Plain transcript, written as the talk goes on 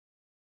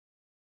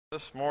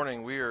This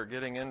morning we are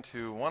getting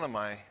into one of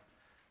my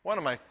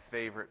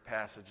favorite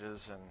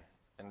passages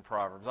in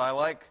Proverbs. I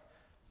like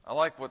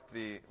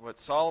what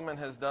Solomon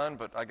has done,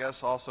 but I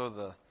guess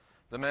also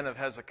the men of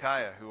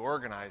Hezekiah who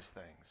organized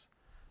things.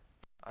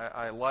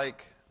 I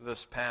like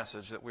this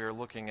passage that we are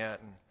looking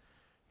at in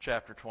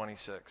chapter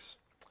 26.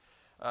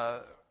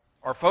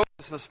 Our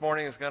focus this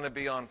morning is going to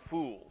be on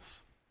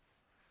fools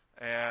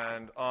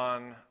and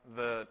on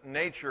the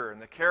nature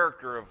and the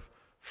character of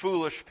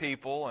foolish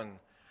people and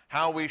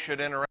how we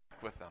should interact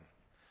with them.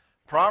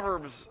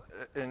 Proverbs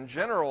in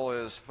general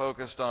is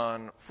focused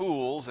on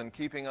fools and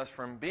keeping us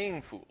from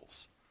being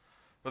fools.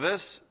 But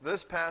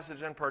this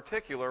passage in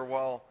particular,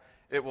 while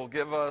it will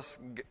give us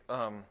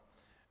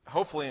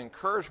hopefully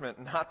encouragement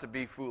not to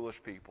be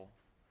foolish people,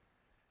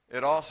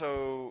 it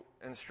also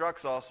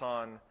instructs us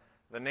on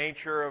the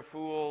nature of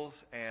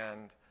fools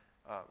and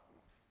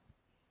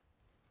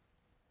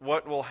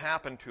what will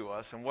happen to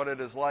us and what it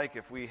is like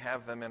if we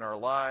have them in our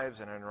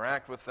lives and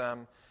interact with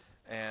them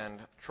and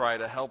try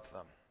to help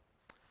them.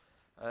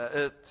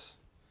 It's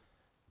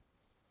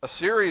a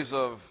series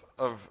of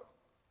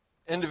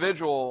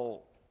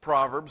individual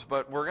proverbs,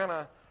 but we're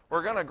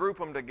gonna group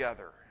them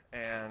together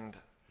and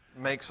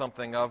make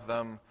something of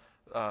them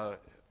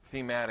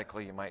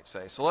thematically, you might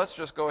say. So let's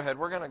just go ahead.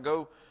 We're going to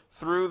go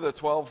through the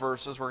 12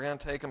 verses. We're going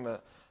to take them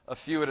a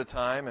few at a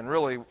time, and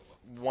really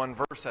one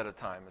verse at a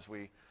time as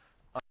we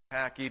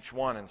unpack each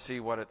one and see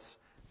what it's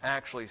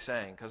actually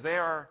saying, because they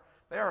are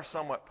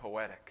somewhat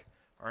poetic,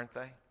 aren't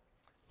they?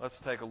 Let's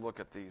take a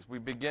look at these. We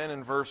begin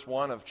in verse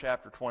 1 of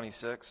chapter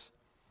 26,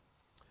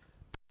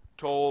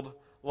 told,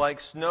 "Like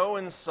snow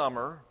in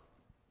summer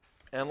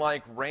and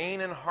like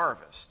rain in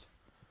harvest,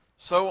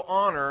 so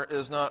honor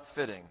is not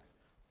fitting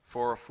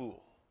for a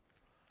fool."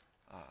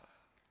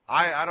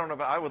 I don't know,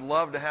 but I would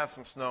love to have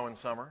some snow in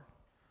summer,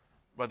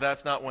 but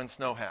that's not when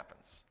snow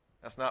happens.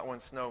 That's not when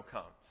snow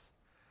comes.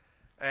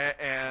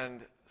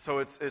 And so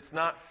it's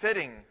not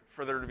fitting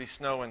for there to be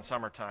snow in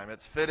summertime.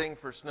 It's fitting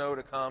for snow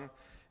to come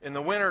in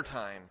the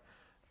wintertime.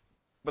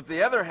 But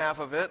the other half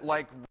of it,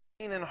 like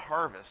rain and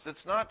harvest,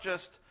 it's not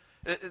just,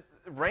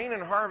 rain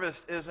and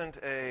harvest isn't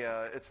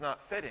it's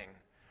not fitting.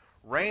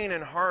 Rain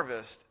and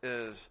harvest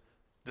is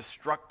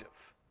destructive.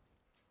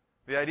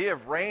 The idea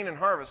of rain and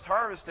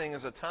harvesting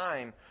is a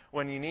time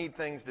when you need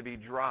things to be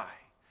dry.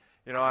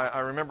 You know, I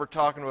remember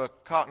talking to a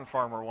cotton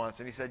farmer once,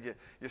 and he said,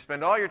 you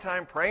spend all your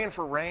time praying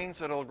for rain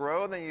so it'll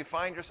grow, and then you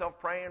find yourself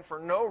praying for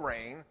no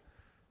rain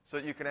so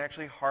that you can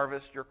actually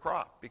harvest your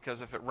crop.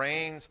 Because if it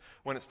rains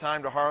when it's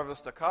time to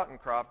harvest a cotton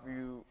crop,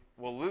 you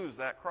will lose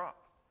that crop.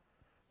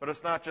 But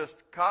it's not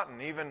just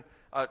cotton, even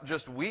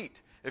just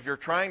wheat. If you're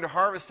trying to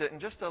harvest it and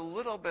just a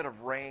little bit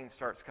of rain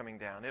starts coming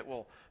down, it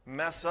will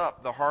mess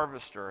up the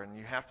harvester, and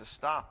you have to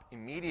stop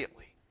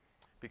immediately.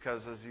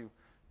 Because as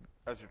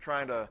you're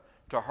trying to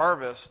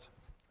harvest,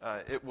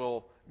 it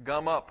will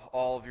gum up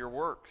all of your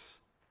works.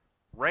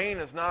 Rain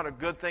is not a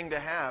good thing to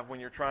have when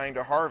you're trying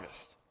to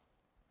harvest.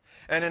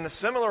 And in a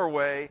similar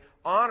way,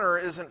 honor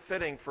isn't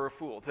fitting for a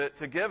fool.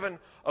 To give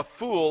a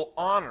fool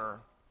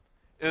honor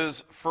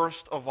is,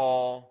 first of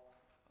all,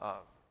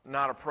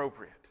 not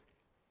appropriate.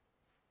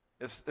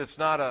 It's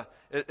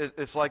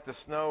like the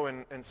snow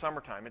in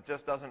summertime. It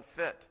just doesn't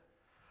fit.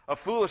 A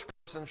foolish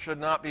person should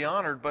not be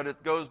honored, but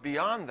it goes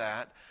beyond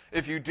that.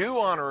 If you do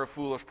honor a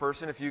foolish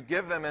person, if you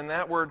give them, and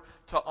that word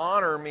to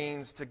honor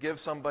means to give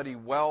somebody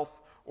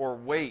wealth or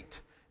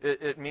weight.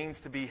 It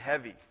means to be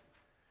heavy.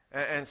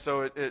 And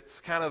so it's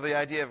kind of the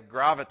idea of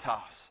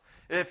gravitas.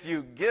 If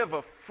you give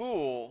a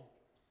fool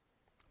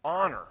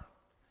honor,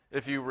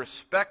 if you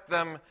respect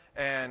them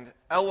and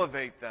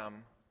elevate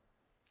them,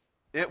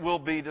 it will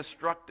be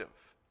destructive.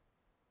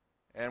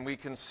 And we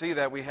can see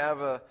that we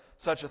have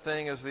such a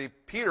thing as the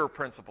Peter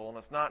principle, and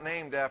it's not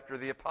named after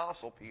the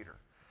Apostle Peter.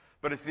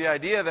 But it's the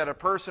idea that a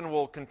person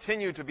will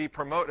continue to be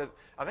promoted.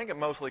 I think it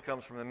mostly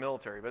comes from the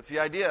military, but it's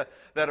the idea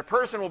that a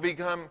person will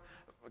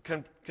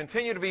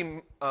continue to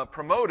be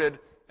promoted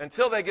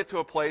until they get to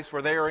a place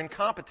where they are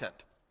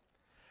incompetent.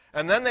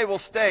 And then they will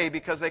stay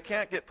because they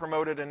can't get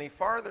promoted any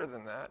farther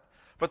than that.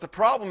 But the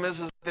problem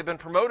is they've been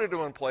promoted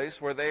to a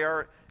place where they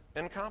are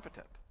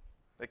incompetent.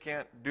 They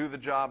can't do the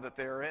job that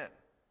they're in.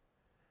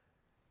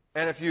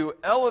 And if you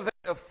elevate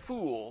a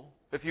fool,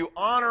 if you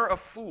honor a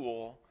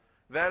fool,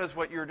 that is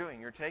what you're doing.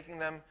 You're taking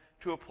them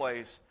to a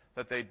place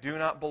that they do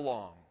not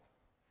belong.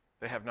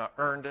 They have not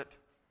earned it,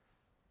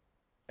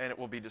 and it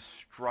will be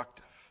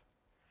destructive.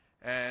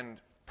 And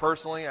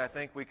personally, I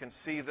think we can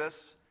see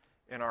this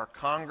in our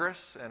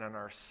Congress and in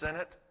our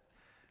Senate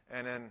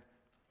and in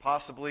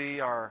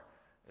possibly our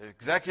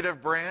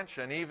executive branch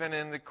and even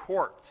in the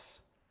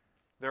courts.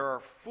 There are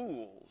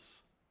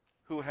fools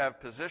who have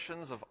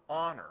positions of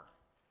honor,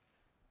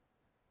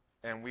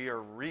 and we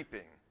are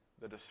reaping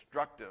the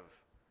destructive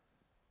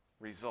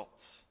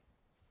results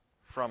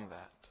from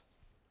that.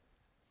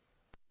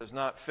 It is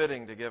not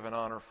fitting to give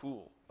a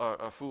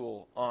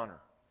fool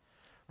honor.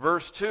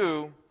 Verse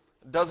 2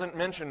 doesn't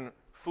mention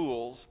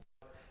fools.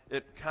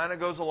 It kind of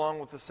goes along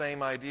with the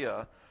same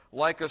idea.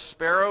 Like a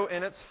sparrow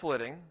in its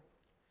flitting,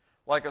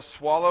 like a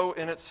swallow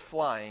in its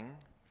flying,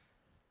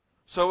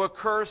 so a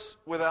curse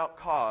without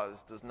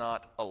cause does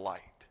not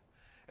alight.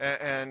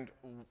 And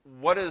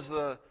what is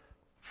the...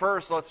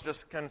 First, let's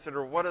just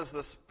consider, what is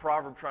this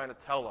proverb trying to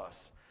tell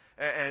us?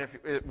 And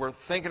if we're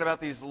thinking about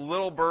these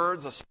little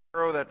birds, a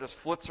sparrow that just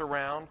flits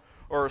around,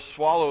 or a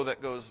swallow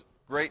that goes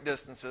great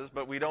distances,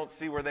 but we don't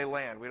see where they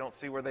land. We don't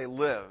see where they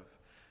live.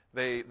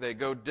 They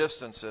go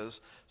distances.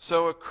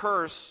 So a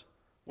curse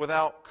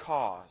without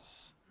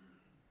cause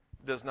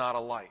does not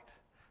alight.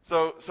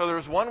 So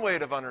there's one way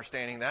of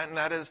understanding that, and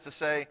that is to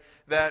say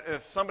that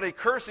if somebody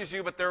curses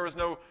you but there was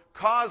no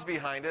cause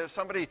behind it, if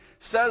somebody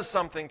says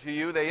something to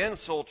you, they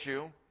insult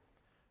you,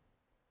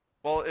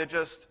 well, it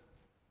just,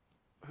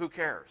 who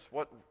cares?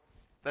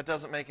 That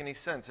doesn't make any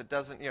sense. It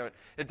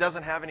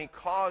doesn't have any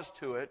cause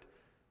to it,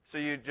 so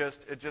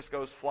it just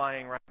goes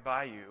flying right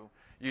by you.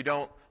 You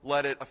don't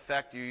let it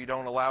affect you. You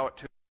don't allow it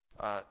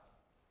to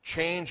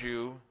change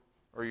you,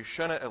 or you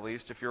shouldn't at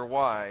least if you're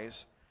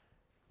wise,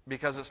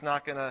 because it's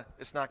not gonna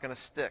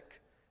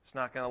stick. It's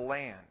not gonna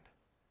land.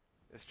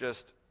 It's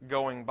just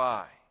going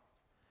by.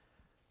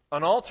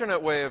 An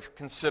alternate way of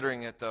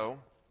considering it, though,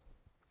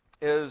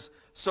 is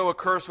so a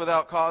curse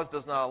without cause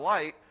does not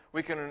alight.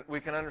 We can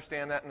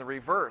understand that in the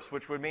reverse,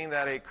 which would mean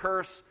that a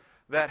curse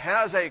that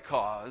has a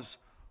cause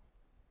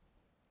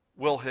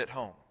will hit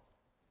home.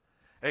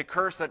 A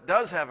curse that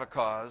does have a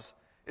cause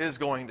is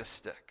going to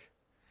stick.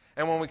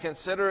 And when we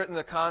consider it in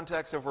the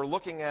context of we're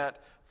looking at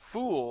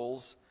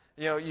fools,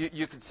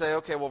 you could say,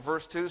 okay, well,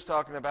 verse 2 is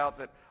talking about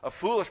that a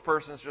foolish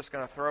person is just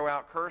going to throw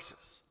out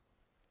curses.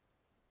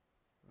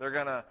 They're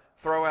going to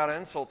throw out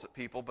insults at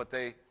people, but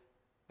they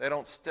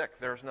don't stick.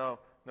 There's no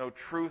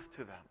truth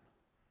to them.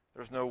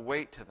 There's no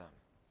weight to them.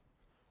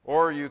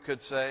 Or you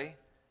could say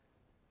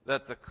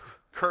that the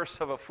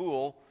curse of a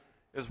fool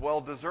is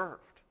well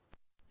deserved.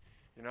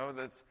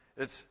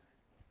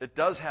 It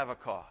does have a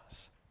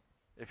cause,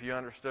 if you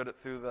understood it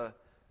through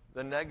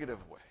the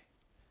negative way.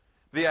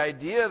 The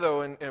idea,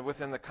 though,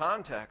 within the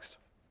context,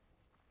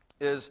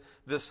 is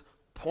this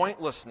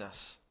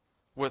pointlessness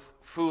with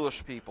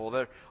foolish people.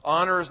 That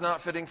honor is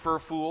not fitting for a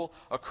fool.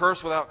 A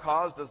curse without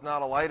cause does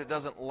not alight. It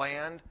doesn't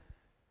land.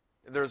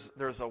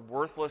 There's a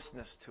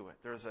worthlessness to it.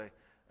 There's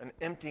an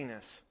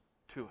emptiness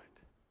to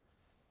it.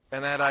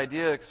 And that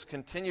idea is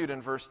continued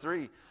in verse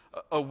 3.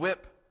 A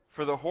whip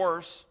for the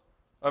horse,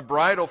 a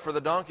bridle for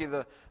the donkey.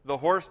 The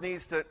horse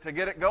needs to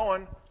get it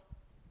going.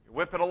 You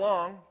whip it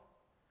along.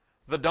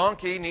 The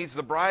donkey needs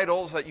the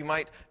bridles that you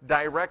might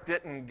direct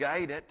it and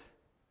guide it.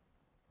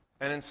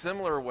 And in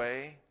similar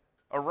way,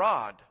 a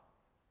rod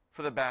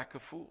for the back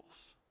of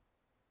fools.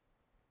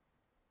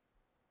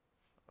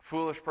 A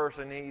foolish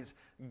person needs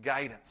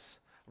guidance.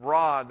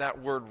 Rod, that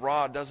word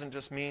rod, doesn't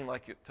just mean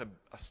like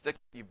a stick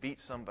you beat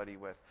somebody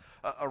with.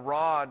 A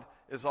rod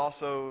is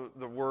also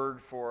the word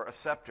for a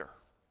scepter.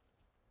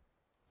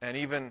 And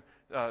even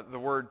the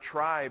word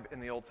tribe in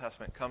the Old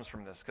Testament comes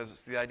from this, because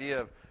it's the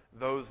idea of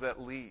those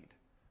that lead.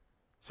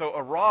 So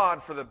a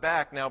rod for the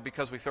back, now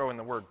because we throw in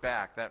the word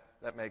back,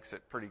 that makes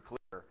it pretty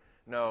clear.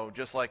 No,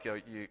 just like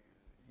you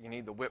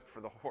need the whip for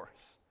the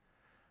horse.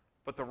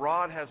 But the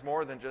rod has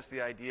more than just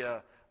the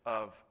idea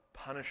of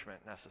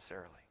punishment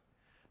necessarily.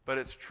 But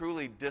it's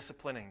truly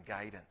discipline and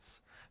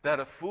guidance.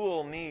 That a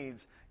fool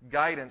needs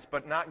guidance,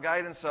 but not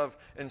guidance of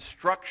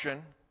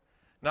instruction,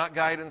 not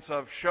guidance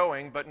of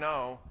showing, but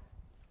no,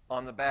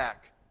 on the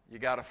back. You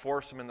got to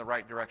force them in the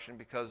right direction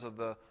because of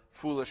the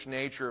foolish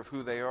nature of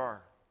who they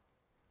are.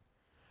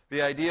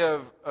 The idea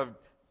of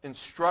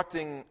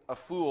instructing a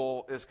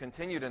fool is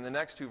continued in the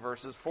next two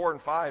verses. 4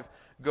 and 5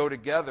 go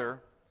together.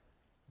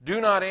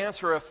 Do not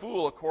answer a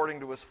fool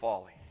according to his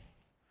folly,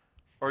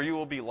 or you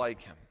will be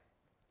like him.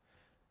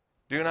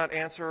 Do not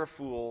answer a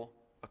fool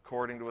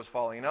according to his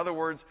folly. In other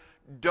words,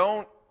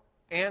 don't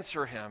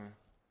answer him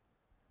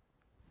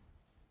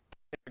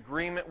in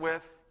agreement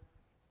with,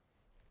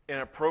 in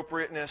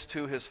appropriateness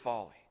to his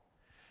folly.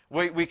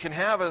 We can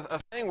have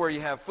a thing where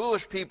you have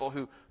foolish people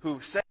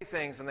who say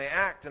things and they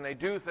act and they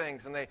do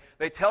things and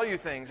they tell you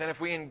things. And if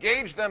we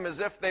engage them as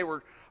if they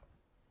were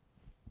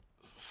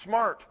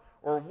smart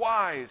or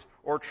wise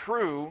or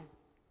true,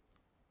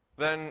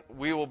 then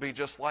we will be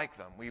just like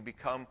them. We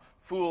become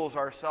fools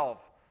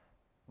ourselves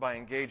by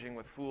engaging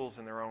with fools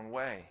in their own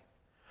way.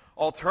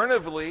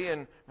 Alternatively,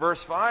 in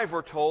verse 5,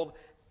 we're told,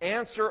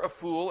 answer a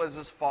fool as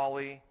his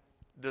folly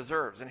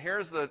deserves. And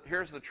here's the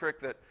trick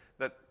that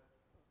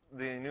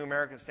the New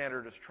American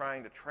Standard is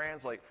trying to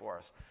translate for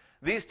us.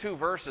 These two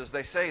verses,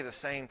 they say the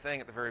same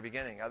thing at the very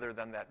beginning, other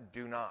than that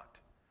do not.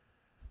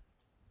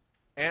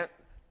 And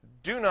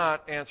do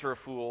not answer a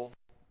fool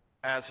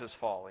as his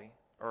folly,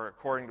 or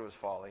according to his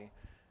folly.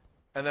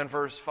 And then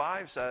verse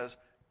 5 says,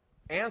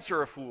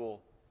 answer a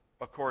fool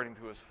according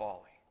to his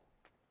folly.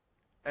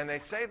 And they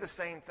say the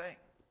same thing,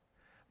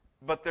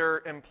 but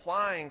they're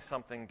implying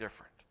something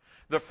different.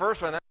 The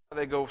first one,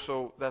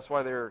 that's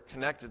why they're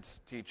connected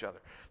to each other.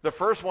 The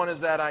first one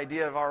is that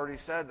idea I've already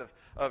said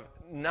of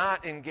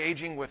not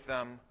engaging with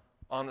them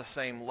on the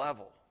same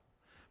level.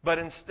 But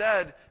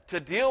instead, to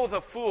deal with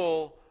a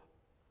fool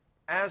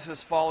as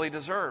his folly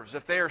deserves.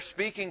 If they are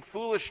speaking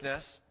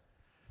foolishness,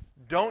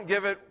 don't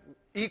give it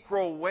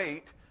equal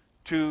weight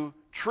to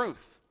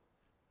truth.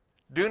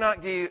 Do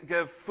not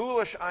give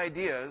foolish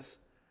ideas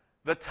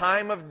the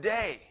time of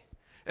day.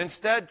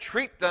 Instead,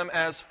 treat them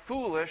as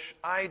foolish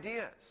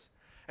ideas.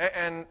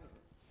 And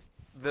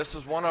this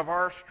is one of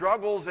our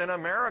struggles in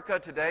America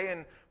today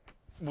and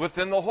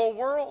within the whole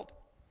world.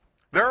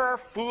 There are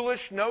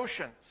foolish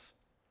notions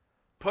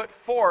put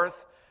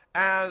forth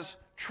as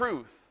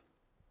truth.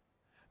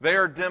 They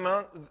are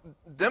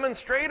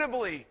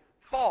demonstrably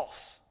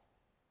false.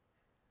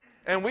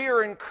 And we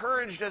are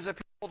encouraged as a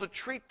people to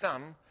treat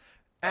them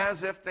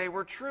as if they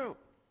were true.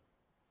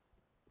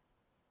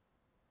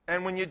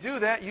 And when you do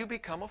that, you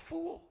become a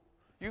fool.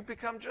 You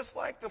become just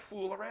like the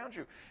fool around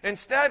you.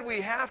 Instead,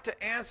 we have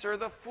to answer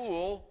the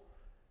fool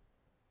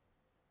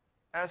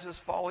as his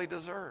folly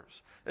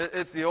deserves.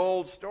 It's the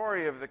old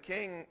story of the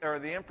king or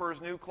the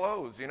emperor's new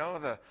clothes. You know,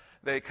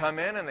 they come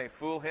in and they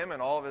fool him and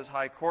all of his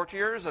high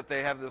courtiers that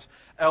they have this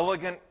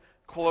elegant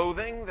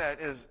clothing that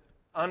is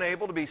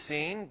unable to be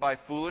seen by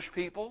foolish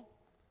people.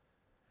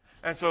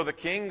 And so the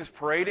king is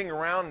parading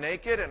around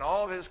naked, and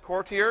all of his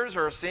courtiers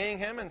are seeing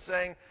him and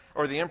saying,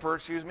 or the emperor,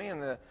 excuse me,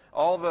 and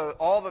all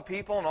the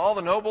people and all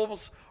the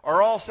nobles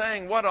are all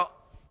saying,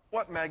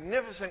 what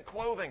magnificent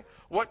clothing,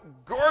 what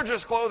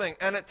gorgeous clothing.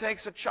 And it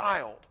takes a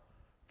child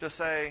to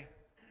say,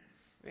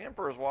 the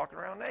emperor is walking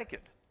around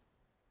naked.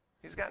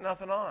 He's got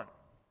nothing on.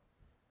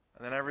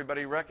 And then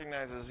everybody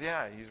recognizes,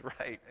 yeah, he's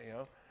right. You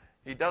know,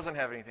 he doesn't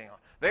have anything on.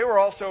 They were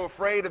also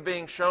afraid of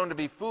being shown to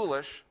be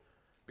foolish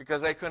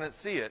because they couldn't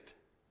see it.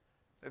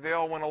 They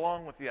all went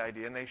along with the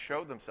idea, and they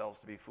showed themselves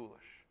to be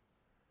foolish.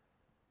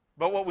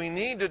 But what we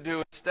need to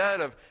do instead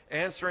of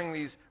answering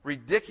these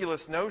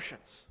ridiculous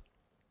notions,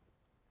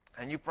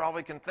 and you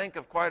probably can think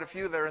of quite a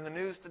few that are in the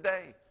news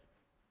today,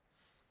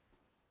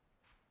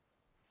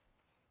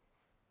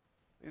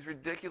 these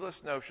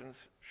ridiculous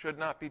notions should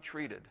not be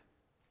treated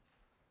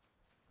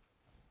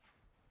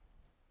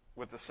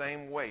with the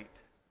same weight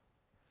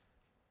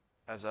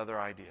as other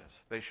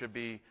ideas. They should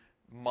be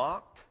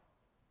mocked.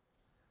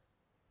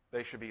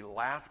 They should be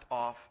laughed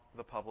off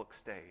the public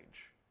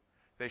stage.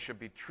 They should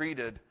be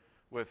treated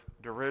with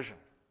derision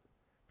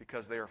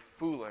because they are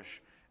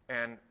foolish,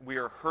 and we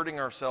are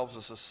hurting ourselves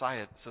as a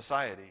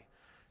society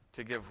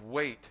to give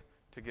weight,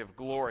 to give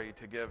glory,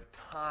 to give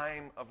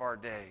time of our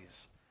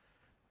days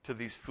to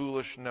these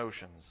foolish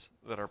notions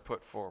that are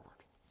put forward.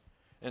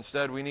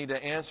 Instead, we need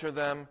to answer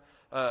them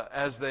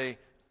as the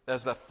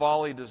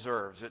folly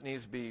deserves. It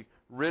needs to be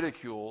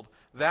ridiculed.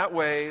 That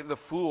way, the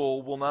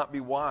fool will not be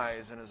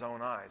wise in his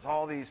own eyes.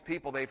 All these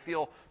people, they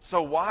feel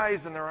so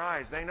wise in their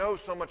eyes. They know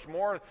so much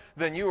more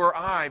than you or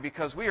I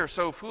because we are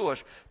so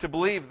foolish to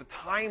believe the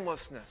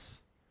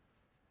timelessness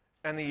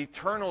and the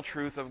eternal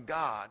truth of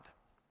God.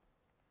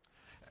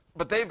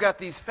 But they've got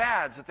these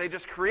fads that they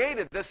just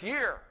created this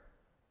year.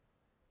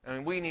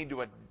 And we need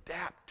to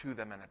adapt to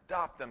them and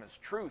adopt them as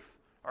truth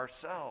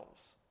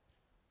ourselves.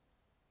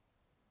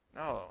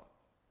 No,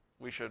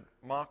 we should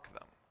mock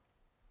them.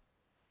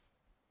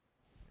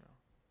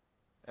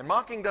 And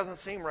mocking doesn't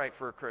seem right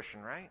for a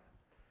Christian, right?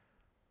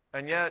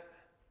 And yet,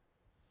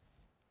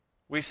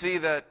 we see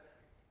that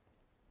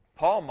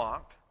Paul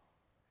mocked.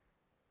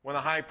 When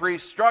the high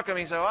priest struck him,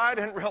 he said, I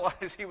didn't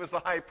realize he was the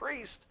high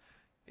priest.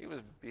 He was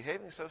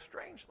behaving so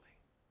strangely.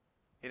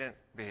 He didn't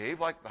behave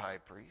like the high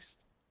priest.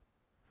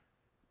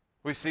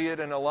 We see it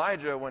in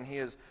Elijah when he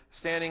is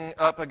standing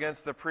up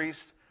against the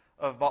priest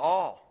of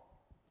Baal.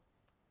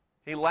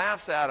 He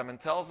laughs at him and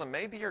tells him,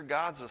 maybe your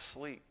God's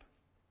asleep.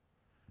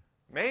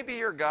 Maybe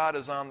your God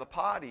is on the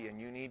potty and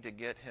you need to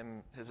get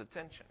his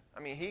attention.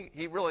 I mean,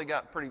 he really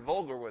got pretty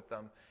vulgar with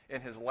them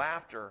in his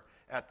laughter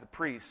at the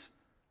priests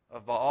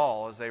of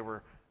Baal as they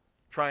were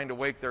trying to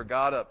wake their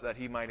God up that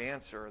he might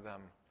answer them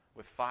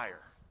with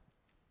fire.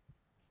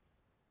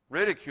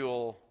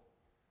 Ridicule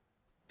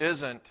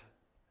isn't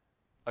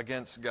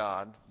against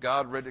God.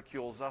 God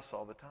ridicules us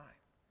all the time.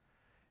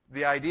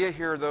 The idea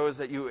here, though, is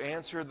that you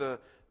answer the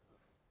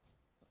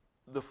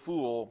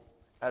fool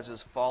as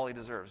his folly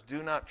deserves.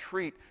 Do not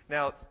treat...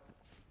 Now,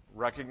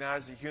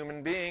 recognize the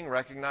human being,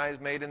 recognize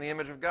made in the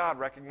image of God,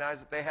 recognize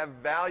that they have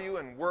value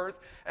and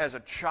worth as a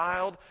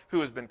child who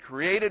has been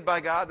created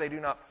by God. They do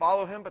not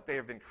follow him, but they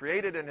have been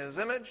created in his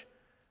image.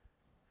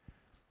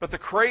 But the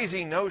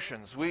crazy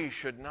notions we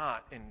should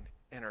not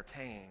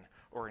entertain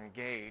or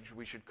engage.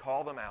 We should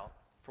call them out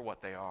for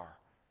what they are.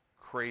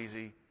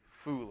 Crazy,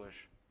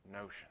 foolish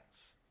notions.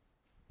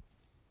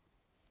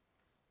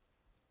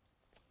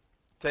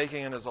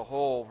 Taking it as a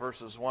whole,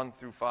 verses 1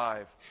 through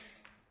 5,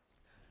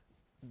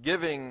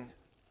 giving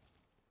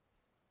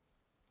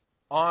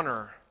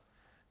honor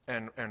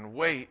and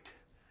weight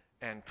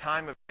and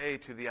time of day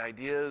to the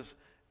ideas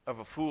of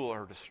a fool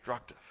are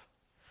destructive.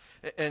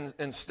 And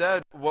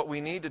instead, what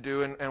we need to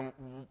do, and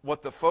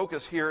what the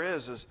focus here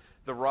is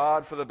the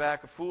rod for the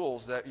back of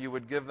fools, that you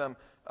would give them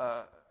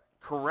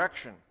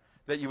correction,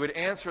 that you would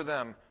answer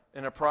them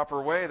in a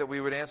proper way, that we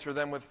would answer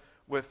them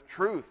with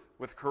truth,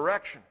 with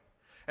correction.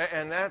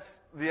 And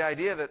that's the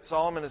idea that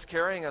Solomon is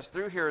carrying us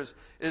through here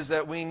is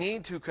that we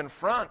need to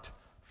confront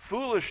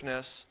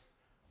foolishness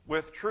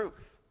with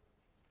truth.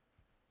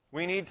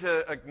 We need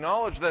to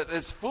acknowledge that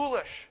it's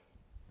foolish.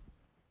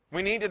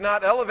 We need to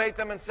not elevate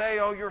them and say,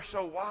 oh, you're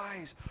so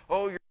wise.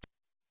 Oh, you're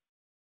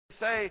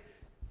say,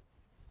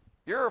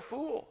 you're a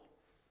fool.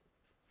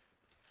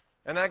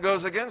 And that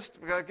goes against,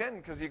 again,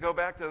 because you go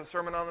back to the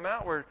Sermon on the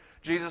Mount where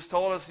Jesus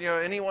told us,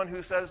 anyone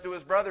who says to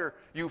his brother,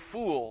 you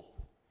fool,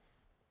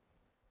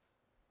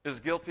 is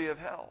guilty of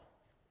hell.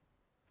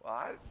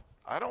 Well,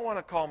 I don't want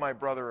to call my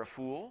brother a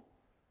fool.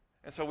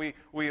 And so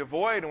we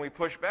avoid and we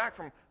push back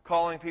from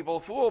calling people a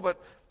fool.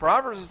 But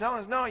Proverbs is telling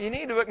us, no, you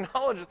need to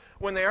acknowledge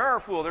when they are a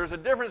fool. There's a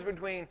difference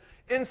between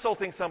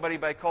insulting somebody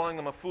by calling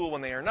them a fool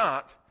when they are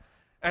not,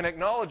 and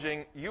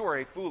acknowledging you are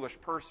a foolish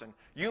person.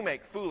 You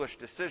make foolish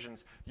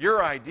decisions.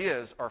 Your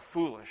ideas are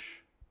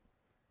foolish.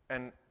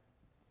 And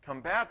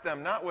combat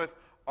them not with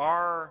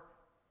our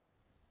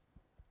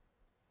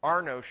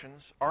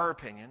notions, our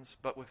opinions,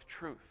 but with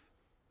truth.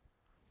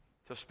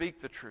 To speak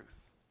the truth.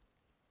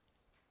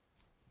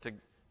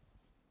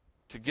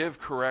 To give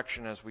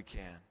correction as we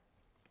can.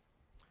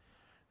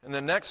 And the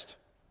next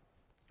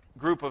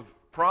group of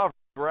Proverbs,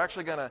 we're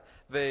actually going to,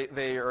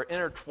 they are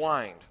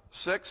intertwined.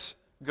 6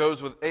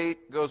 goes with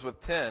 8, goes with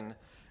 10,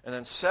 and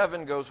then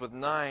 7 goes with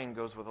 9,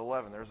 goes with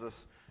 11. There's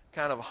this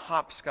kind of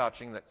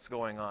hopscotching that's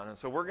going on. And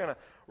so we're going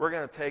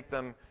to take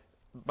them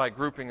by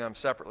grouping them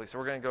separately. So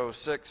we're going to go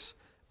 6,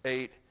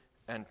 8,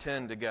 and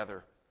 10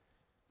 together.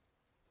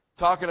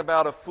 Talking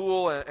about a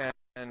fool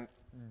and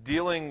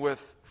dealing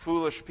with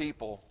foolish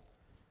people.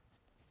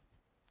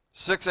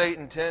 6, 8,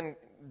 and 10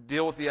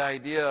 deal with the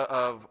idea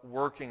of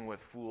working with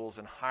fools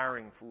and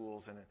hiring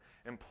fools and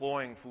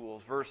employing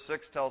fools. Verse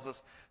 6 tells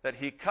us that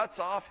he cuts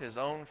off his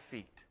own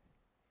feet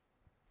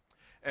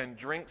and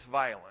drinks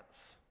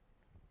violence,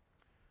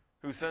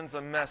 who sends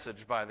a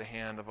message by the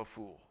hand of a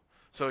fool.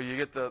 So you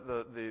get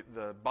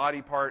the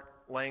body part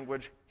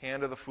language,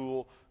 hand of the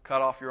fool,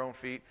 cut off your own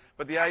feet.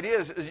 But the idea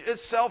is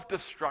it's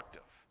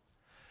self-destructive.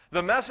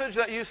 The message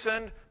that you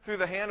send through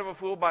the hand of a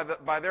fool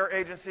by their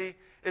agency,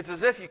 it's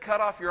as if you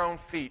cut off your own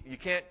feet. You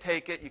can't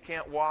take it. You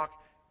can't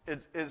walk.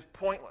 It's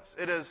pointless.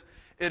 It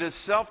is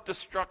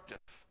self-destructive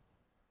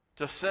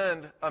to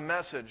send a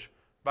message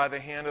by the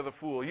hand of the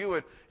fool. You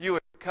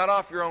would cut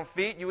off your own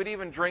feet. You would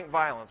even drink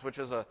violence, which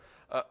is a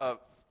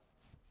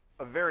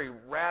very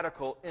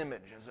radical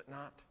image, is it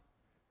not?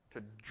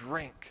 To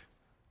drink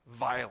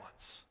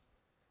violence.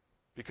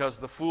 Because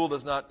the fool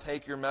does not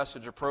take your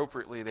message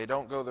appropriately. They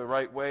don't go the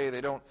right way.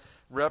 They don't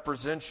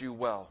represent you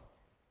well.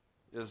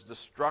 It is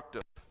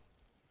destructive.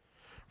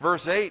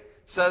 Verse 8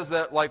 says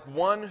that like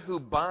one who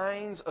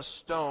binds a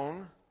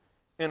stone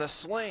in a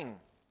sling.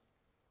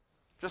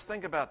 Just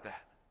think about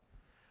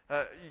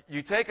that.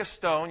 You take a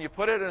stone, you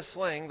put it in a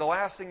sling. The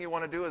last thing you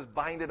want to do is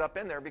bind it up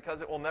in there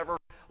because it will never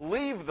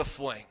leave the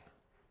sling.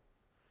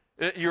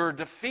 You're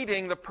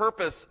defeating the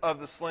purpose of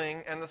the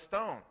sling and the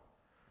stone.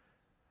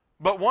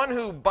 But one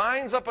who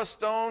binds up a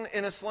stone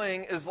in a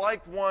sling is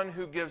like one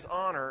who gives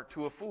honor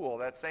to a fool.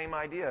 That same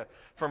idea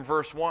from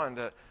verse 1,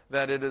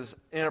 that it is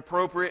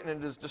inappropriate and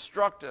it is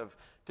destructive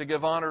to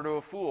give honor to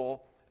a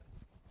fool.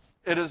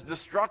 It is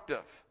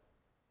destructive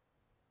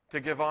to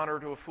give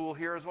honor to a fool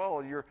here as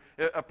well. You're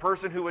a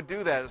person who would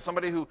do that,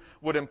 somebody who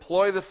would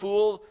employ the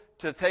fool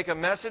to take a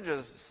message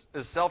is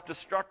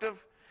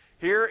self-destructive.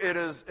 Here it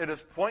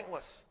is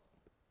pointless.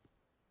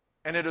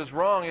 And it is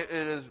wrong.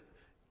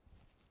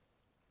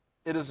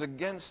 It is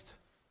against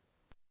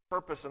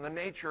purpose and the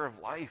nature of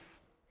life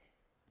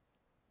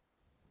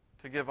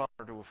to give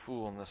honor to a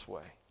fool in this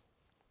way.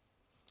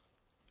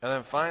 And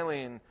then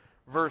finally in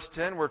verse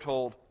 10 we're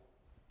told,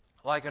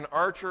 like an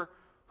archer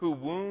who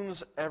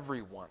wounds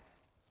everyone,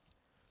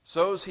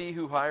 so is he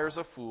who hires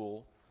a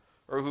fool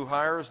or who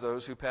hires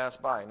those who pass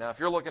by. Now if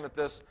you're looking at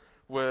this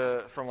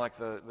from like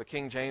the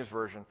King James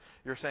Version,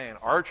 you're saying,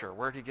 archer,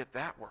 where did he get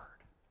that word?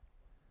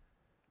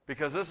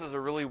 Because this is a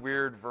really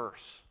weird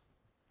verse.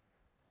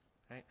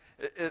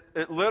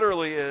 It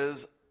literally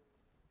is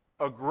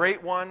a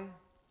great one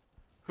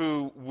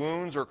who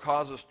wounds or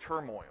causes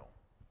turmoil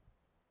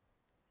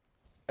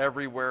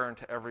everywhere and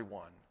to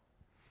everyone,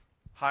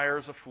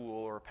 hires a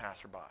fool or a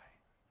passerby.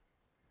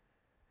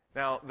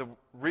 Now, the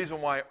reason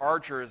why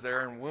archer is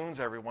there and wounds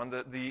everyone,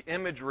 the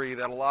imagery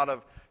that a lot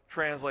of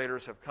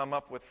translators have come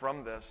up with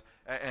from this,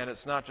 and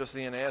it's not just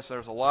the NAS,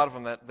 there's a lot of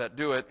them that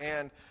do it,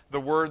 and the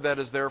word that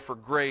is there for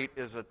great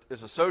is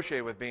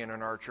associated with being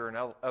an archer in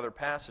other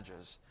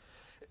passages.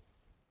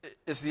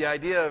 It's the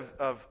idea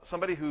of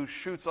somebody who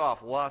shoots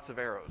off lots of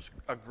arrows,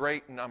 a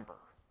great number.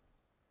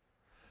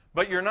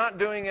 But you're not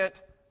doing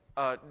it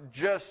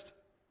just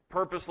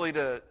purposely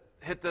to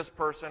hit this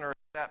person or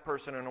that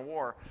person in a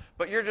war,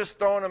 but you're just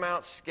throwing them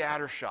out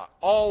scattershot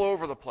all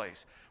over the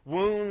place.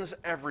 Wounds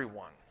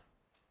everyone.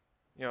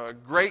 A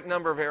great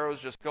number of arrows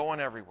just going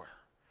everywhere.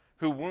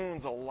 Who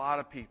wounds a lot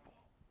of people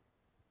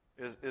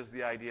is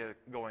the idea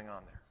going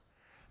on there.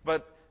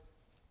 But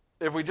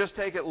if we just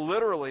take it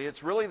literally,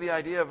 it's really the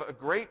idea of a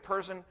great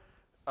person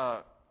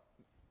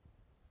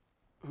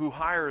who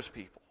hires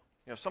people.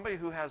 Somebody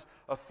who has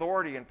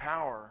authority and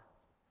power,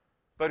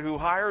 but who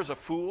hires a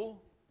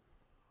fool,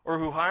 or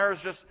who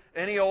hires just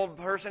any old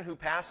person who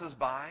passes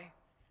by.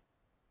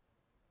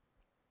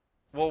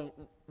 Well,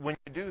 when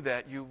you do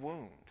that, you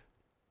wound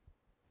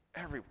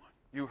everyone.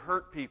 You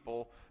hurt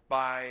people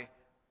by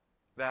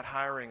that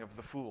hiring of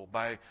the fool,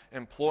 by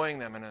employing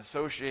them and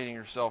associating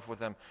yourself with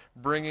them,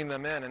 bringing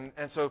them in.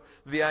 And so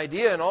the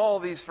idea in all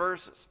these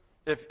verses,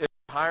 if you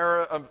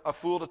hire a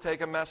fool to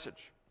take a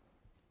message,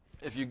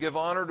 if you give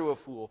honor to a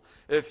fool,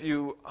 if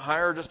you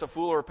hire just a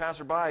fool or a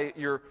passerby,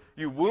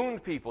 you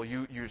wound people.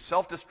 You're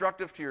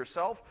self-destructive to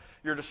yourself.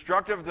 You're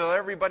destructive to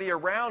everybody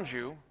around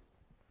you.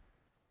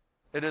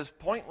 It is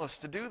pointless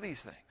to do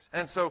these things.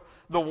 And so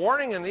the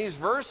warning in these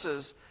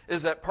verses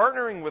is that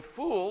partnering with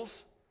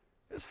fools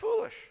is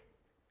foolish.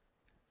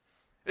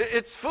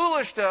 It's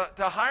foolish to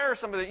hire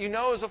somebody that you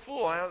know is a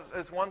fool. Now,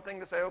 it's one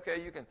thing to say,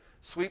 okay, you can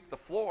sweep the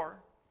floor.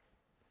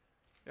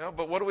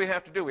 But what do we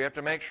have to do? We have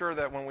to make sure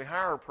that when we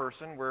hire a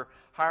person, we're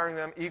hiring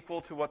them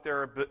equal to what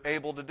they're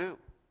able to do.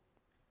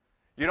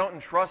 You don't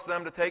entrust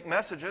them to take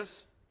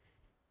messages.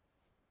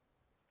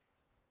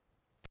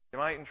 You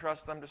might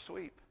entrust them to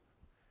sweep.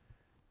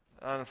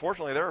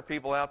 Unfortunately, there are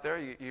people out there,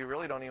 you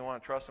really don't even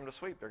want to trust them to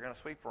sweep. They're going to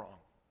sweep wrong.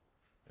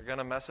 They're going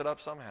to mess it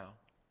up somehow.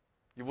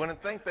 You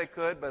wouldn't think they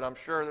could, but I'm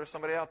sure there's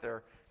somebody out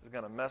there who's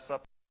going to mess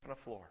up the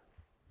floor.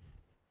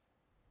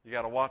 You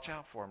got to watch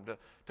out for them.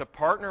 To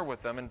partner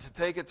with them and to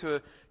take it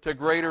to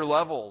greater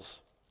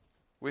levels,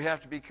 we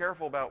have to be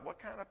careful about what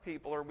kind of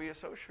people are we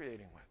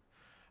associating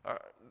with.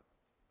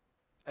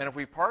 And if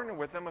we partner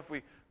with them, if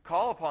we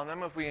call upon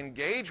them, if we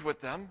engage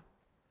with them,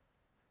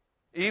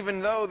 even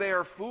though they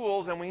are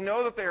fools, and we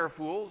know that they are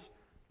fools,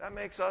 that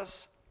makes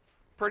us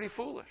pretty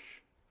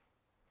foolish.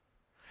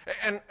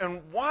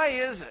 And why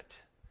is it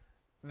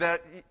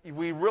that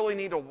we really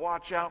need to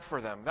watch out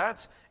for them?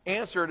 That's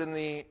answered in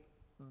the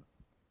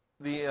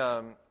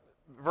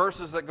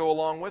verses that go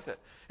along with it.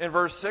 In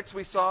verse 6,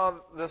 we saw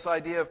this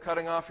idea of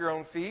cutting off your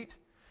own feet.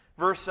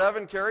 Verse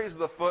 7 carries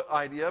the foot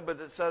idea, but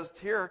it says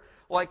here,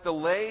 like the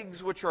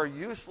legs which are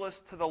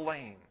useless to the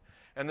lame.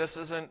 And this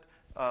isn't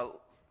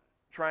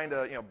trying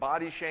to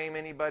body shame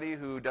anybody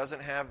who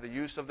doesn't have the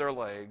use of their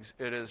legs.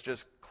 It is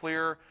just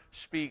clear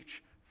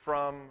speech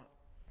from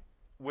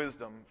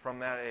wisdom from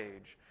that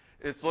age.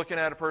 It's looking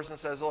at a person and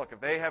says, look, if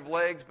they have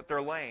legs but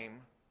they're lame,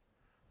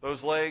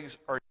 those legs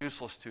are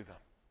useless to them.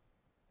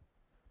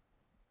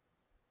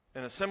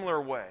 In a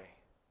similar way,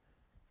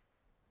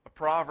 a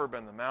proverb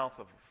in the mouth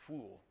of a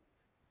fool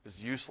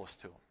is useless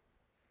to them.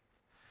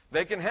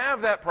 They can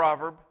have that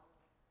proverb,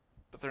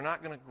 but they're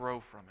not going to grow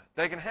from it.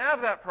 They can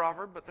have that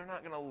proverb, but they're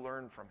not going to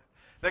learn from it.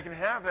 They can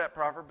have that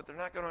proverb, but they're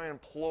not going to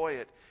employ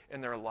it in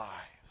their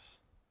lives.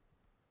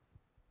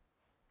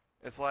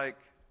 It's like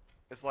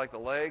the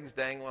legs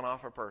dangling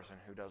off a person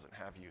who doesn't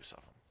have use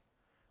of them.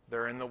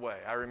 They're in the way.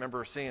 I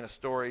remember seeing a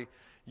story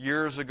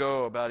years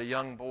ago about a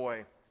young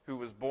boy who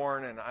was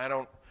born, and I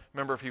don't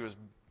remember if he was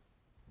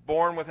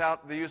born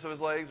without the use of his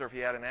legs or if he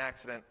had an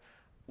accident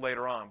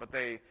later on. But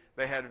they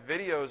had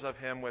videos of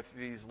him with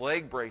these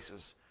leg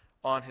braces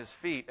on his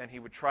feet, and he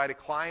would try to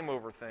climb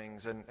over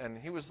things. And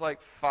he was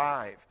like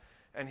 5,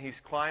 and he's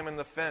climbing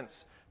the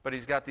fence, but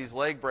he's got these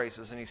leg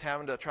braces, and he's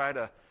having to try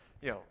to,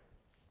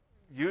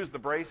 use the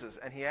braces.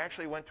 And he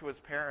actually went to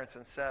his parents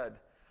and said,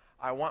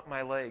 I want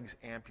my legs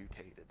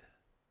amputated.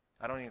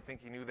 I don't even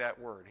think he knew that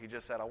word. He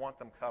just said, I want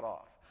them cut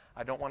off.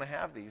 I don't want to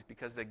have these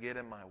because they get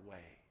in my way.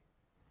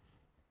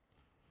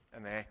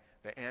 And they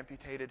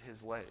amputated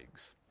his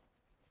legs.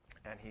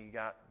 And he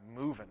got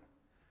moving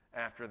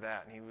after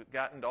that. And he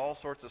got into all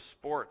sorts of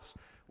sports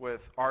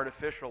with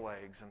artificial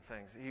legs and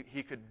things.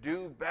 He could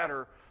do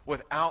better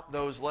without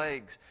those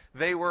legs.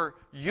 They were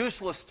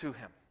useless to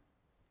him.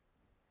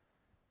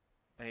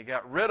 And he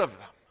got rid of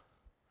them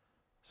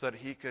so that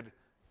he could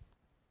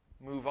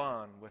move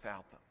on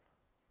without them.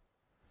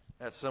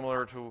 That's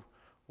similar to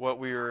what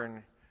we are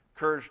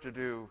encouraged to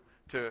do,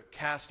 to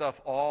cast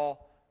off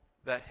all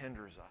that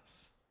hinders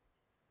us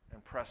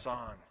and press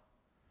on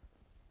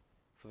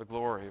for the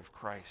glory of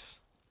Christ.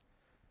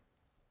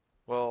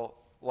 Well,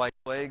 like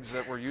legs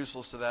that were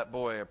useless to that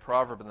boy, a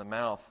proverb in the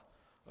mouth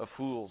of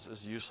fools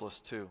is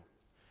useless too.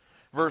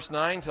 Verse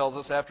 9 tells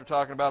us, after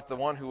talking about the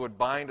one who would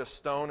bind a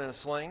stone in a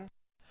sling,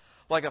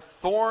 like a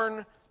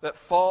thorn that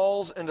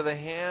falls into the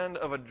hand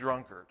of a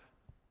drunkard.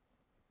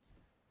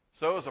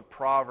 So is a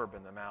proverb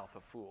in the mouth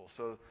of fools.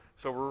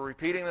 So we're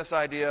repeating this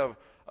idea of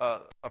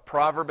a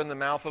proverb in the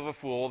mouth of a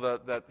fool,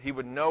 that he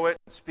would know it,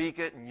 and speak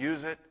it, and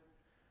use it.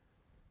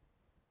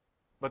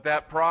 But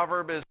that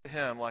proverb is to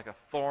him like a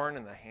thorn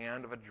in the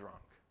hand of a drunk.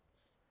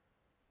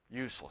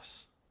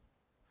 Useless.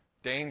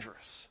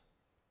 Dangerous.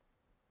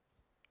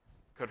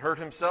 Could hurt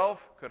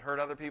himself, could hurt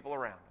other people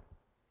around him.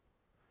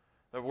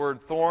 The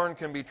word thorn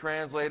can be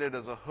translated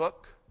as a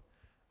hook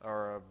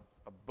or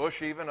a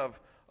bush even of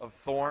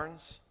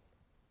thorns.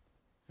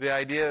 The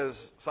idea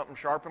is something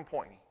sharp and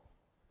pointy.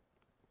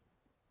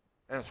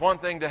 And it's one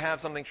thing to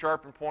have something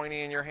sharp and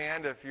pointy in your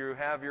hand if you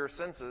have your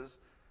senses,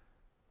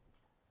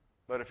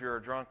 but if you're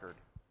a drunkard,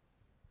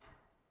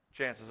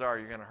 chances are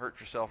you're going to hurt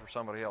yourself or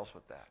somebody else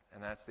with that.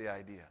 And that's the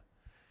idea.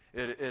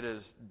 It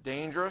is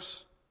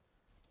dangerous,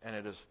 and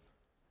it is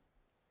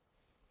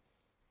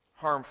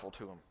harmful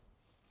to them.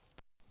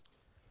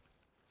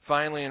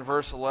 Finally, in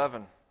verse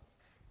 11,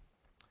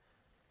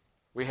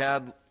 we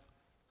had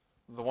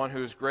the one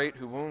who is great,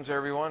 who wounds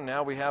everyone.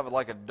 Now we have it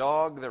like a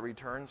dog that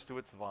returns to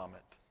its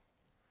vomit.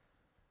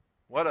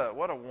 What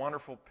a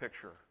wonderful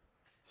picture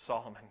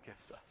Solomon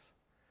gives us.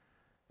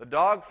 The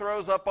dog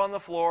throws up on the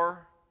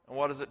floor, and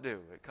what does it do?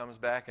 It comes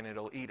back and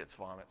it'll eat its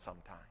vomit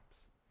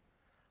sometimes.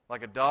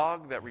 Like a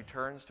dog that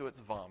returns to its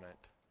vomit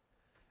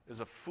is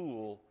a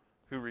fool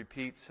who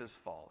repeats his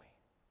folly.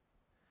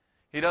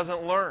 He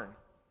doesn't learn.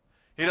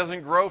 He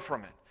doesn't grow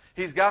from it.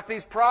 He's got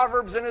these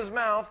proverbs in his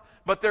mouth,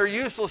 but they're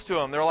useless to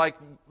him. They're like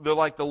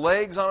the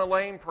legs on a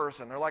lame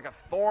person. They're like a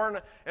thorn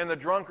in the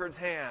drunkard's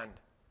hand.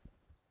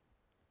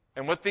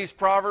 And with these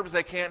proverbs,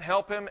 they can't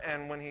help him,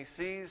 and when he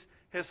sees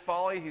his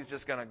folly, he's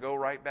just going to go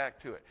right back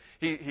to it.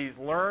 He's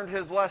learned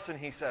his lesson,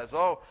 he says.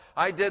 Oh,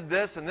 I did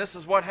this, and this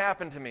is what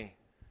happened to me.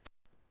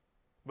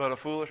 But a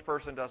foolish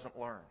person doesn't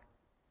learn.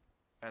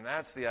 And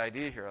that's the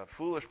idea here. A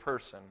foolish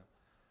person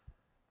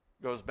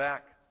goes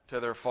back to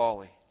their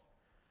folly.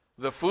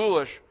 The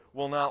foolish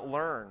will not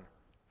learn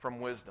from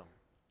wisdom.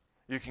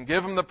 You can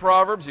give them the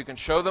Proverbs, you can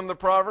show them the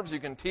Proverbs, you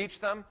can teach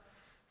them.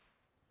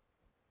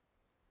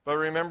 But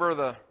remember,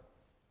 the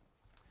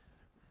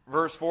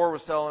verse 4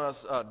 was telling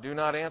us, do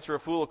not answer a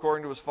fool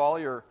according to his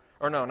folly,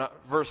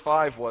 verse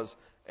 5 was,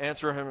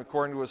 answer him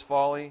according to his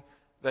folly,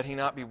 that he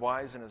not be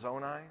wise in his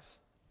own eyes.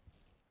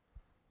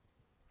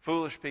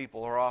 Foolish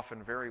people are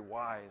often very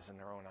wise in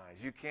their own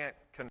eyes. You can't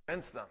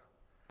convince them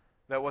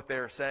that what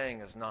they're saying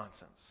is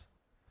nonsense.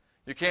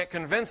 You can't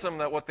convince them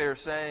that what they're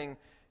saying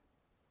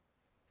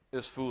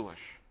is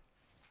foolish.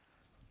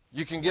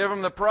 You can give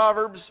them the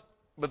Proverbs,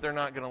 but they're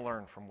not going to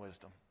learn from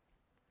wisdom.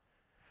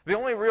 The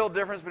only real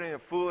difference between a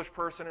foolish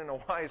person and a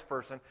wise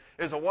person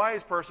is a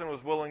wise person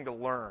was willing to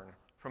learn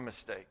from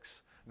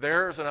mistakes,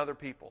 theirs and other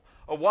people.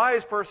 A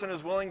wise person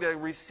is willing to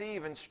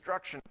receive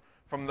instruction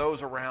from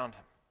those around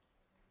him.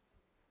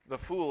 The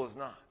fool is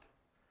not.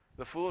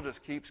 The fool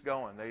just keeps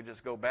going. They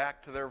just go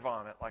back to their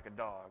vomit like a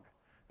dog.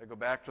 They go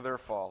back to their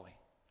folly.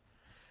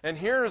 And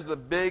here's the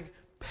big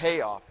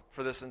payoff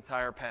for this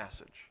entire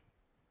passage.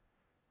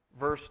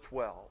 Verse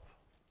 12.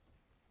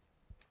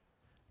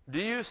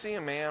 Do you see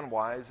a man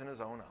wise in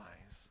his own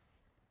eyes?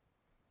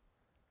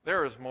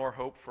 There is more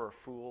hope for a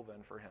fool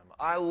than for him.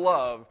 I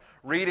love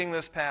reading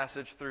this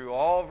passage through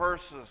all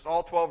verses,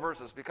 all 12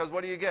 verses, because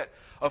what do you get?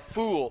 A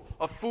fool,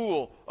 a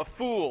fool, a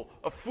fool,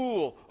 a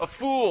fool, a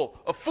fool,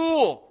 a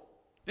fool.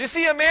 Do you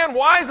see a man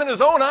wise in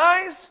his own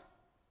eyes?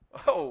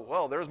 Oh,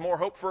 well, there's more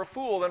hope for a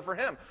fool than for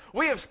him.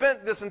 We have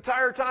spent this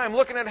entire time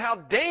looking at how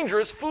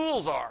dangerous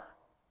fools are.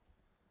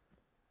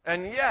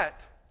 And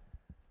yet,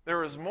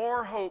 there is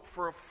more hope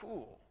for a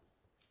fool.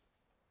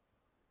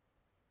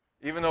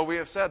 Even though we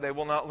have said they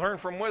will not learn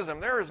from wisdom,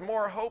 there is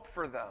more hope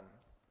for them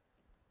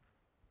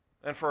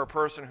than for a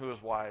person who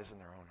is wise in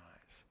their own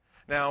eyes.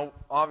 Now,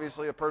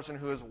 obviously, a person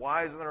who is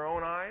wise in their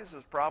own eyes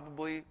is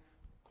probably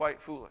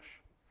quite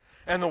foolish.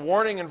 And the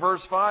warning in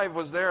verse 5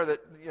 was there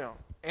that,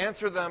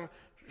 answer them,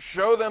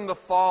 show them the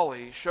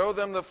folly, show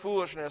them the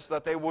foolishness,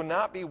 that they will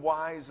not be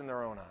wise in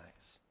their own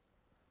eyes.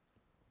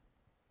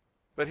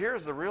 But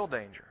here's the real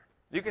danger.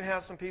 You can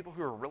have some people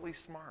who are really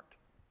smart.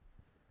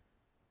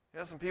 You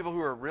have some people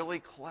who are really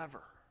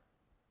clever.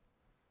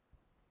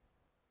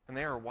 And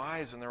they are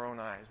wise in their own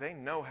eyes. They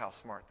know how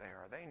smart they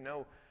are. They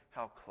know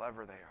how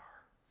clever they are.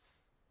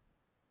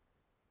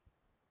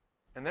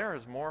 And there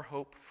is more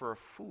hope for a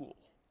fool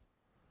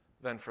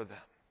than for them.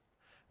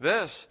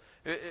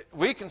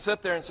 We can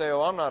sit there and say,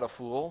 oh, I'm not a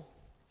fool.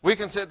 We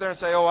can sit there and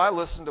say, oh, I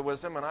listen to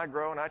wisdom and I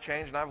grow and I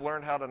change and I've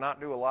learned how to not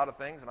do a lot of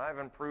things and I've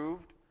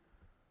improved.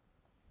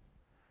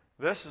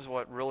 This is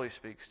what really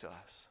speaks to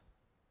us.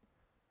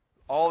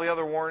 All the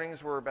other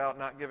warnings were about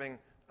not giving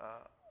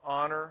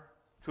honor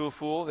to a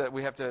fool, that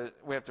we have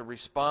to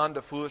respond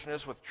to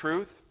foolishness with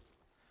truth,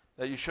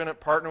 that you shouldn't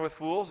partner with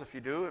fools. If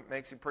you do, it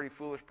makes you a pretty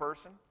foolish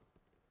person.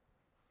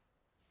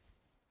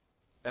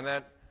 And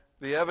that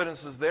the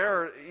evidence is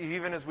there,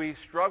 even as we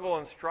struggle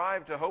and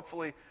strive to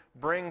hopefully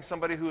bring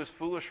somebody who is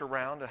foolish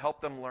around to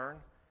help them learn.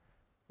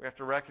 We have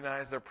to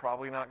recognize they're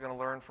probably not going to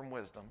learn from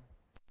wisdom.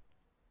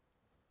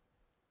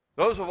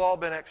 Those have all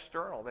been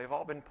external. They've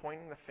all been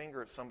pointing the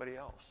finger at somebody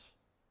else.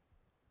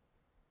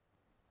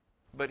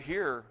 But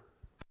here,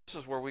 this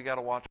is where we got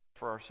to watch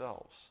for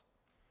ourselves.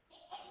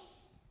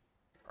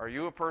 Are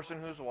you a person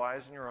who's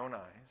wise in your own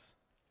eyes?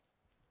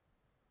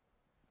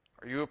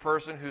 Are you a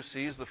person who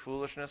sees the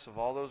foolishness of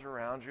all those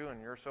around you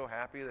and you're so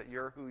happy that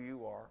you're who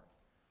you are?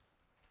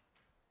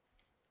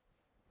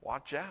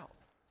 Watch out.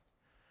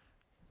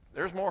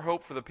 There's more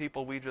hope for the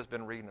people we've just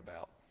been reading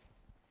about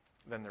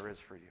than there is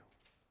for you,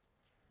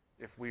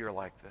 if we are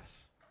like this.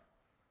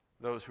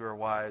 Those who are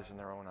wise in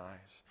their own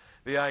eyes.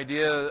 The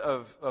idea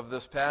of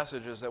this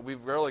passage is that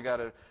we've really got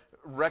to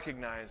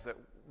recognize that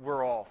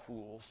we're all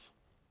fools.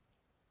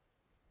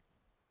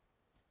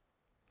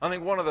 I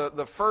think one of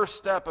the first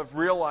step of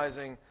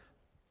realizing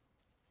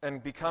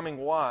and becoming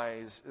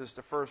wise is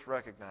to first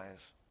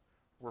recognize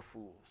we're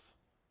fools.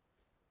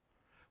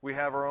 We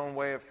have our own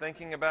way of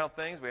thinking about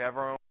things. We have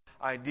our own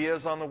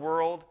ideas on the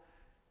world.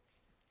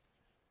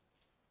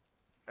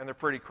 And they're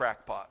pretty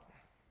crackpot.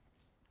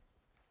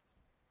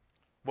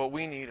 What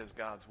we need is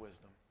God's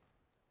wisdom.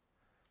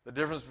 The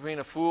difference between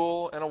a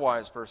fool and a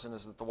wise person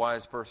is that the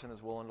wise person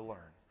is willing to learn.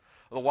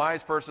 The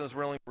wise person is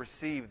willing to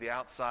receive the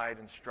outside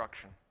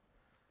instruction.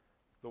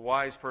 The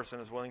wise person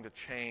is willing to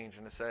change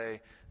and to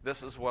say,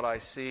 this is what I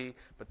see,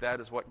 but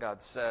that is what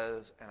God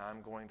says, and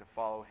I'm going to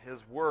follow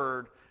His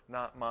word,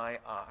 not my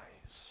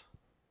eyes.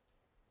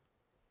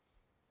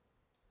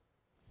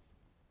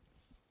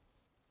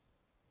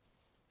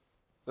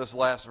 This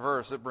last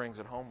verse, it brings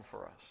it home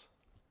for us.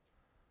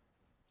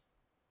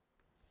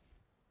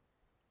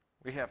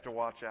 We have to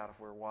watch out if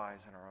we're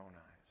wise in our own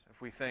eyes,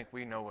 if we think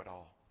we know it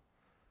all.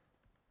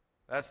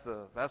 That's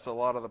a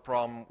lot of the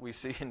problem we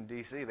see in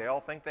D.C. They all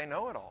think they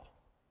know it all.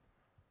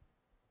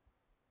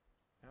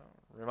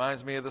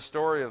 Reminds me of the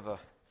story of the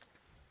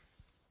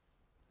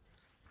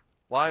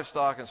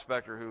livestock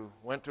inspector who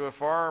went to a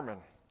farm,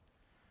 and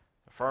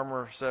the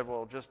farmer said,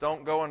 well, just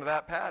don't go into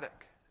that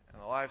paddock.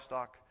 And the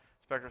livestock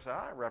inspector said,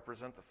 I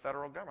represent the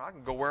federal government. I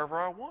can go wherever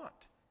I want.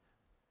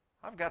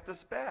 I've got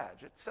this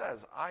badge. It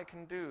says I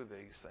can do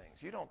these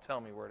things. You don't tell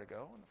me where to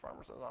go. And the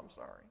farmer says, I'm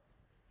sorry.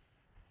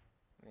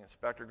 And the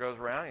inspector goes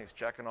around. He's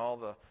checking all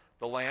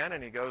the land,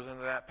 and he goes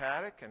into that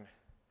paddock. And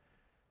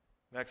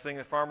next thing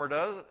the farmer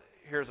does,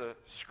 hears a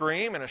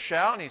scream and a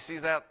shout, and he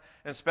sees that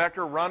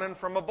inspector running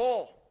from a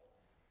bull.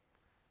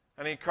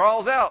 And he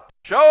calls out,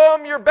 show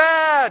him your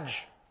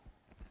badge.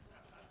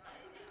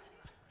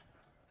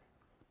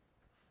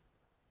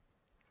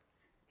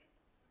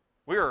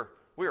 We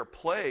are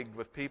plagued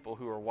with people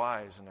who are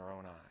wise in their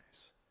own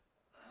eyes.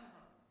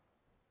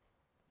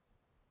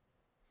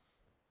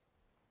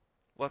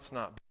 Let's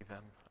not be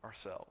them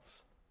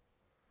ourselves.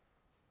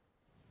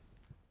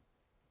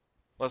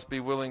 Let's be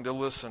willing to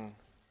listen,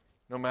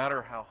 no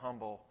matter how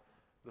humble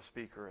the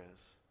speaker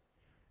is.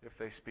 If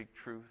they speak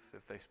truth,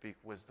 if they speak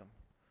wisdom.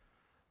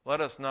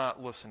 Let us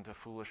not listen to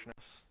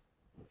foolishness.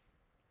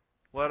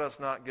 Let us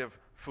not give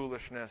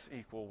foolishness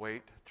equal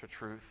weight to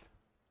truth.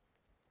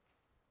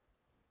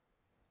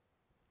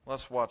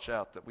 Let's watch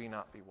out that we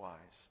not be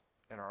wise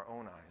in our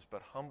own eyes,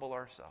 but humble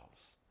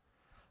ourselves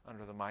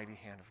under the mighty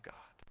hand of God.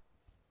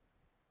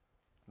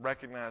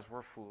 Recognize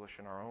we're foolish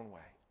in our own way.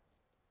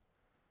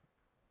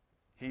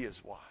 He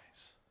is wise.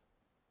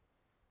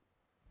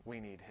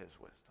 We need His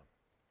wisdom.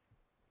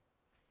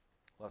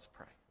 Let's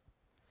pray.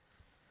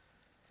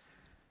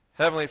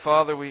 Heavenly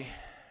Father, we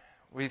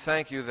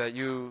thank You that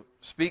You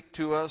speak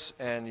to us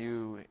and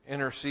You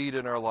intercede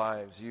in our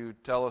lives. You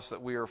tell us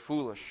that we are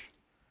foolish.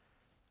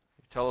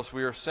 Tell us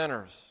we are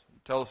sinners.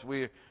 Tell us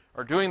we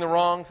are doing the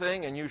wrong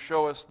thing, and You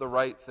show us the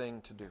right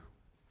thing to do.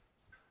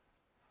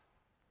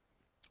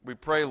 We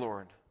pray,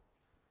 Lord,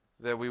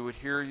 that we would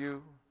hear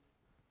You,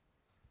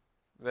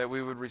 that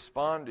we would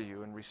respond to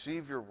You and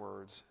receive Your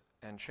words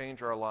and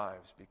change our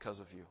lives because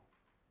of You.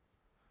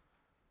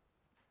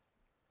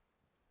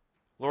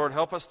 Lord,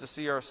 help us to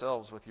see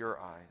ourselves with Your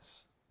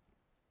eyes.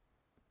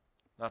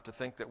 Not to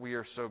think that we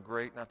are so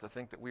great, not to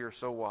think that we are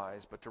so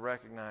wise, but to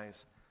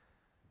recognize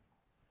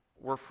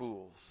we're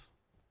fools,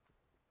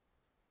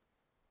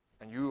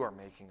 and You are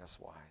making us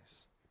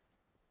wise.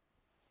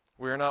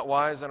 We are not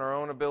wise in our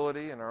own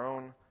ability and our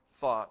own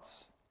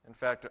thoughts. In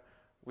fact,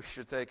 we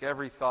should take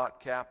every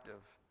thought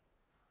captive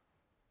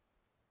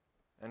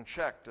and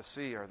check to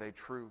see, are they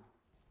true?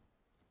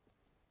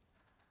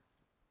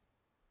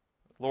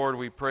 Lord,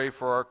 we pray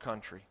for our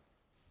country.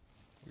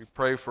 We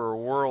pray for a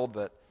world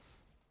that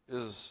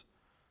is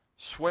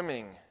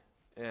swimming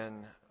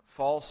in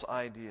false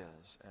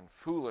ideas and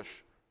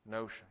foolish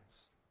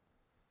notions.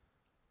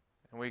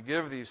 And we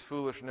give these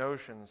foolish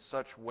notions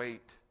such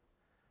weight.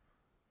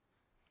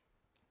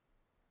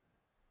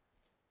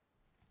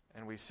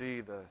 And we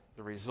see the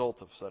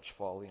result of such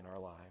folly in our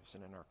lives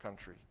and in our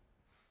country.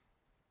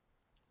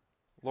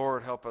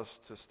 Lord, help us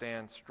to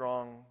stand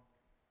strong,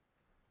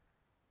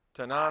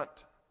 to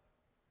not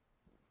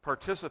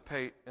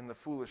participate in the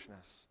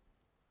foolishness,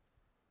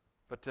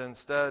 but to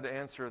instead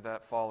answer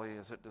that folly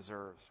as it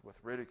deserves, with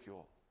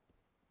ridicule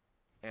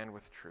and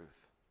with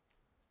truth.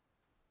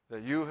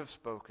 That You have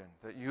spoken,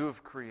 that You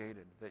have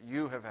created, that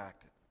You have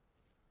acted.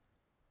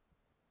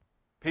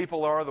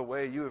 People are the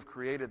way You have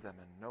created them,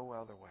 and no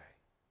other way.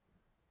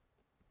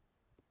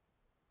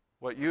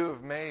 What You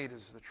have made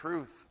is the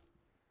truth.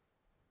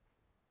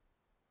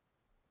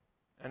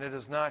 And it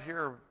is not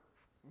here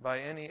by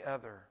any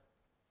other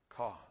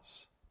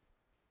cause.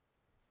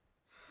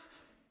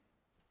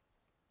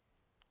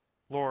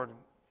 Lord,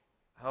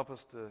 help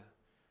us to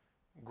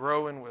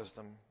grow in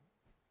wisdom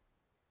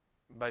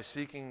by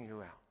seeking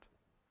You out,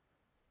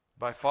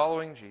 by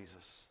following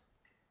Jesus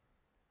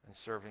and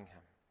serving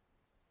Him.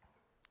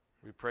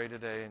 We pray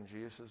today in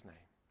Jesus' name.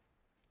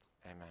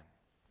 Amen.